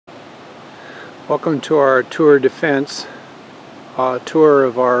Welcome to our tour de fence, tour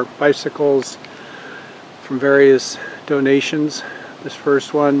of our bicycles from various donations. This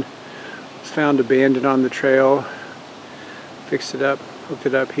first one was found abandoned on the trail. Fixed it up, hooked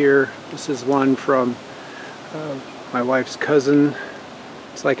it up here. This is one from my wife's cousin.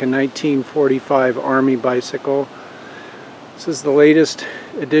 It's like a 1945 Army bicycle. This is the latest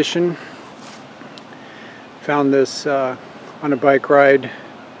edition. Found this on a bike ride.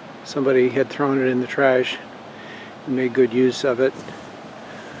 Somebody had thrown it in the trash and made good use of it.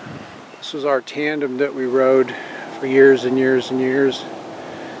 This was our tandem that we rode for years and years and years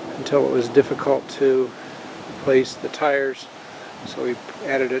until it was difficult to replace the tires, so we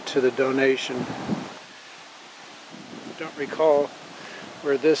added it to the donation. I don't recall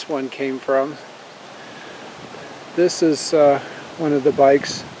where this one came from. This is one of the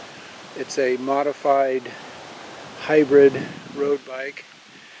bikes. It's a modified hybrid road bike.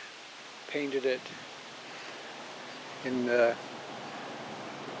 Painted it in the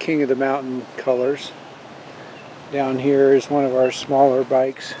King of the Mountain colors. Down here is one of our smaller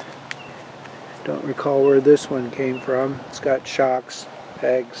bikes. Don't recall where this one came from. It's got shocks,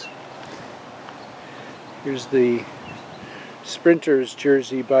 pegs. Here's the Sprinter's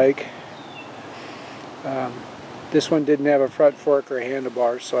Jersey bike. This one didn't have a front fork or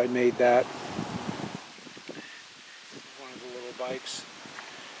handlebars, so I made that. One of the little bikes.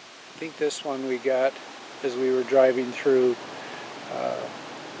 I think this one we got as we were driving through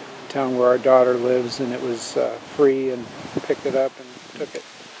town where our daughter lives, and it was free, and picked it up and took it.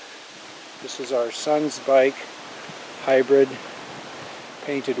 This is our son's bike, hybrid,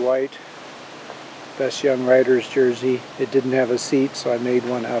 painted white. Best Young Riders jersey. It didn't have a seat, so I made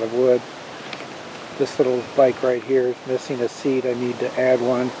one out of wood. This little bike right here is missing a seat. I need to add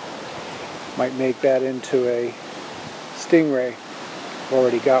one. Might make that into a Stingray.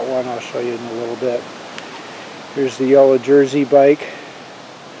 Already got one, I'll show you in a little bit. Here's the yellow Jersey bike.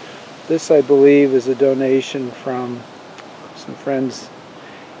 This, I believe, is a donation from some friends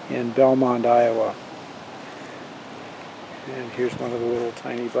in Belmont, Iowa. And here's one of the little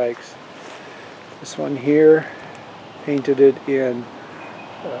tiny bikes. This one here, painted it in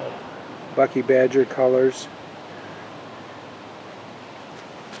Bucky Badger colors.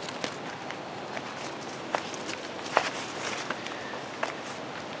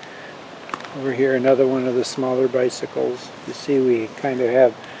 Over here, another one of the smaller bicycles. You see, we kind of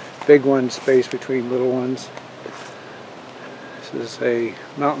have big ones spaced between little ones. This is a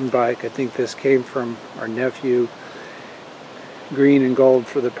mountain bike. I think this came from our nephew. Green and gold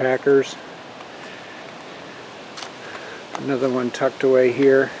for the Packers. Another one tucked away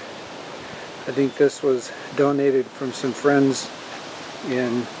here. I think this was donated from some friends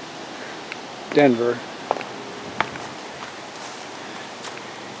in Denver.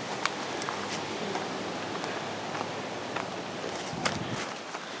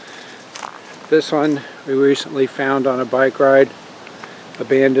 This one we recently found on a bike ride,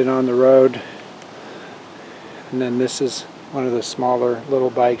 abandoned on the road. And then this is one of the smaller little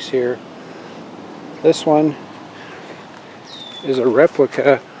bikes here. This one is a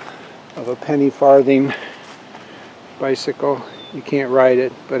replica of a penny farthing bicycle. You can't ride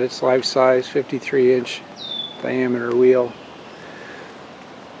it, but it's life-size, 53-inch diameter wheel.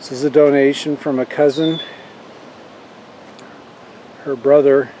 This is a donation from a cousin. Her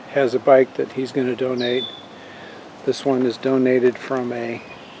brother has a bike that he's going to donate. This one is donated from a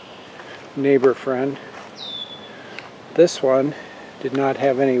neighbor friend. This one did not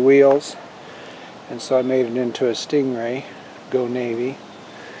have any wheels, and so I made it into a Stingray. Go Navy.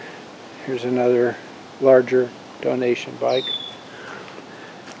 Here's another larger donation bike.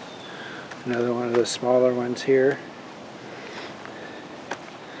 Another one of the smaller ones here.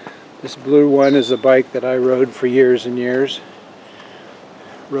 This blue one is a bike that I rode for years and years.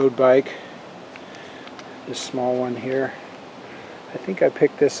 Road bike. This small one here. I think I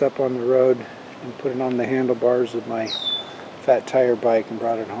picked this up on the road and put it on the handlebars of my fat tire bike and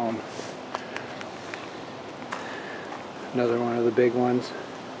brought it home. Another one of the big ones.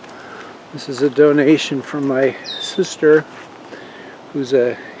 This is a donation from my sister, who's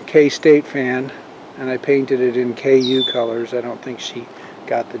a K-State fan, and I painted it in KU colors. I don't think she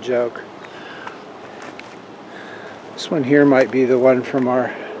got the joke. This one here might be the one from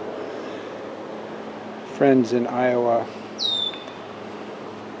our friends in Iowa.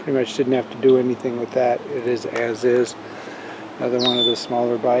 Pretty much didn't have to do anything with that. It is as is. Another one of the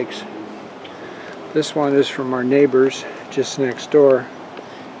smaller bikes. This one is from our neighbors just next door.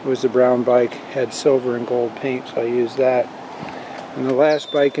 It was a brown bike, had silver and gold paint, so I used that. And the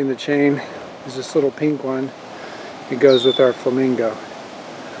last bike in the chain is this little pink one. It goes with our Flamingo.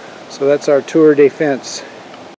 So that's our tour de fence.